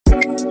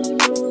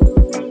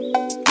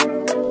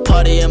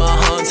Party in my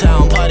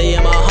hometown, party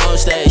in my home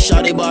state.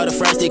 Shawty bought a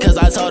Frosty cause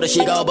I told her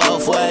she go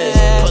both ways.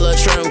 Pull a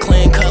trim,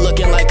 clean cut,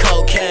 looking like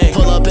cocaine.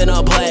 Pull up in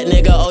a black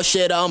nigga, oh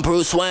shit, I'm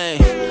Bruce Wayne.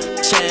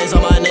 Chains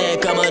on my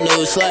neck, I'm a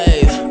new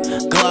slave.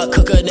 Glock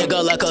cook a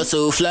nigga like a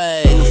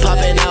souffle.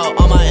 Popping out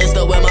on my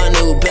Insta with my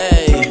new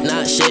babe.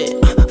 Not shit,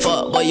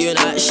 fuck boy you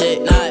not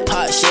shit. Not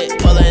pop shit,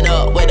 pulling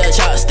up with a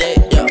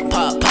chopstick. Yo,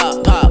 pop,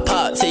 pop, pop,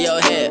 pop to your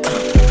head.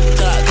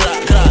 Glock,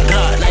 glock, glock,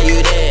 glock, now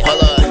you dead.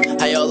 Hold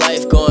up, how your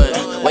life going?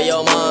 Where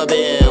your mom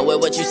been? With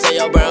what you say,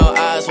 your brown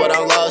eyes, what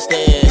I'm lost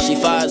in. She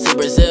flies to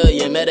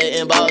Brazilian, met her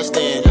in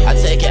Boston. I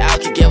take it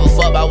out, could give a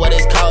fuck about what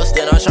it's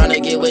costing. I'm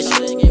tryna get with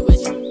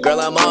you.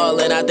 Girl, I'm all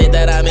in, I think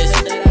that I miss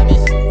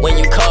you. When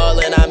you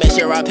callin', I make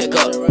sure I pick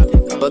up.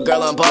 But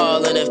girl, I'm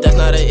ballin' if that's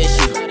not an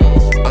issue.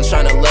 I'm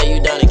tryna lay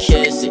you down and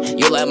kiss it.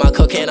 You like my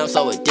cocaine, I'm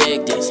so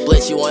addicted.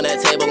 Split you on that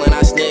table and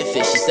I sniff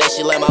it. She said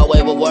she like my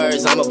way with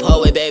words. I'm a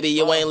poet, baby,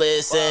 you ain't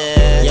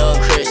listen. Young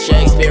Chris,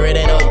 Shakespeare, it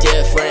ain't no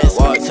difference.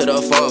 Walk to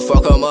the front,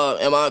 fuck 'em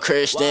up, am I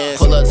Christian?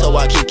 Pull up to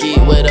Waikiki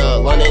with a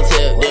London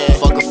tip, then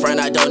fuck a friend,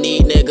 I don't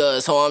need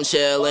niggas, so I'm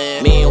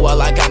chillin'.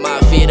 Meanwhile, I got my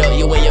feet up,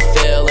 you and your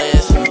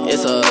feelings.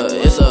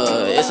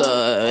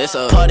 It's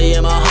a party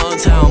in my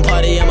hometown,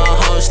 party in my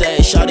home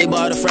state. Shawty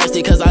bought a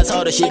Frosty cause I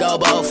told her she go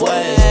both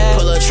ways.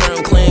 Pull a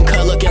trim, clean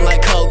cut, looking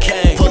like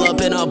cocaine. Pull up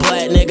in a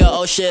black nigga,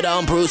 oh shit,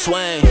 I'm Bruce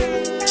Wayne.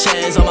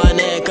 Chains on my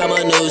neck, I'm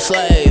a new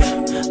slave.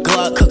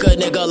 Glock cook a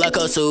nigga like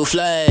a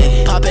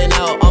souffle. Popping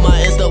out on my